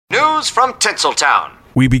News from Tinseltown.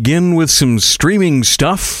 We begin with some streaming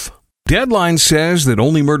stuff. Deadline says that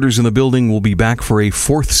Only Murders in the Building will be back for a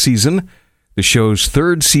fourth season. The show's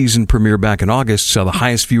third season premiere back in August saw the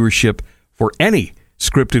highest viewership for any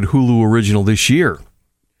scripted Hulu original this year.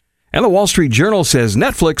 And the Wall Street Journal says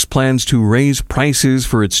Netflix plans to raise prices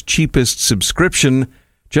for its cheapest subscription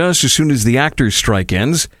just as soon as the actors' strike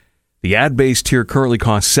ends. The ad-based tier currently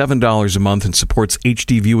costs $7 a month and supports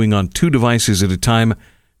HD viewing on 2 devices at a time.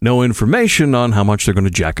 No information on how much they're going to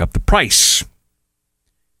jack up the price.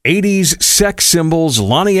 80s sex symbols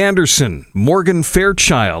Lonnie Anderson, Morgan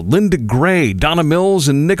Fairchild, Linda Gray, Donna Mills,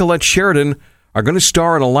 and Nicolette Sheridan are going to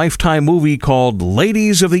star in a Lifetime movie called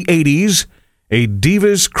Ladies of the 80s, A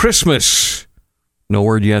Diva's Christmas. No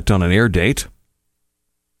word yet on an air date.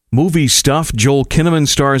 Movie stuff, Joel Kinnaman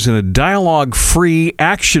stars in a dialogue-free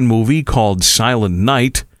action movie called Silent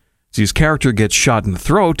Night. His character gets shot in the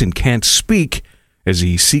throat and can't speak as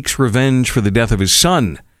he seeks revenge for the death of his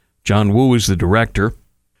son. John Woo is the director.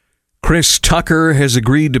 Chris Tucker has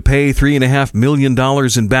agreed to pay $3.5 million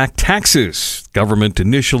in back taxes. Government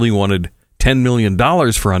initially wanted $10 million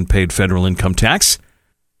for unpaid federal income tax.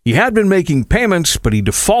 He had been making payments, but he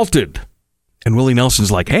defaulted. And Willie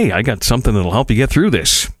Nelson's like, hey, I got something that'll help you get through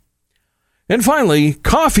this. And finally,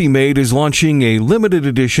 Coffee Mate is launching a limited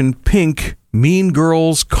edition pink Mean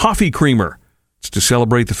Girls coffee creamer. It's to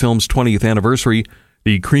celebrate the film's 20th anniversary.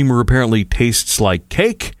 The creamer apparently tastes like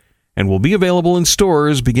cake and will be available in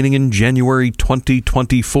stores beginning in January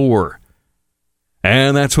 2024.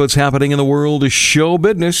 And that's what's happening in the world of show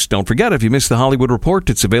business. Don't forget, if you missed the Hollywood Report,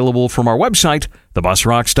 it's available from our website,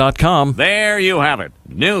 thebusrocks.com. There you have it.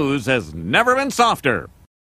 News has never been softer.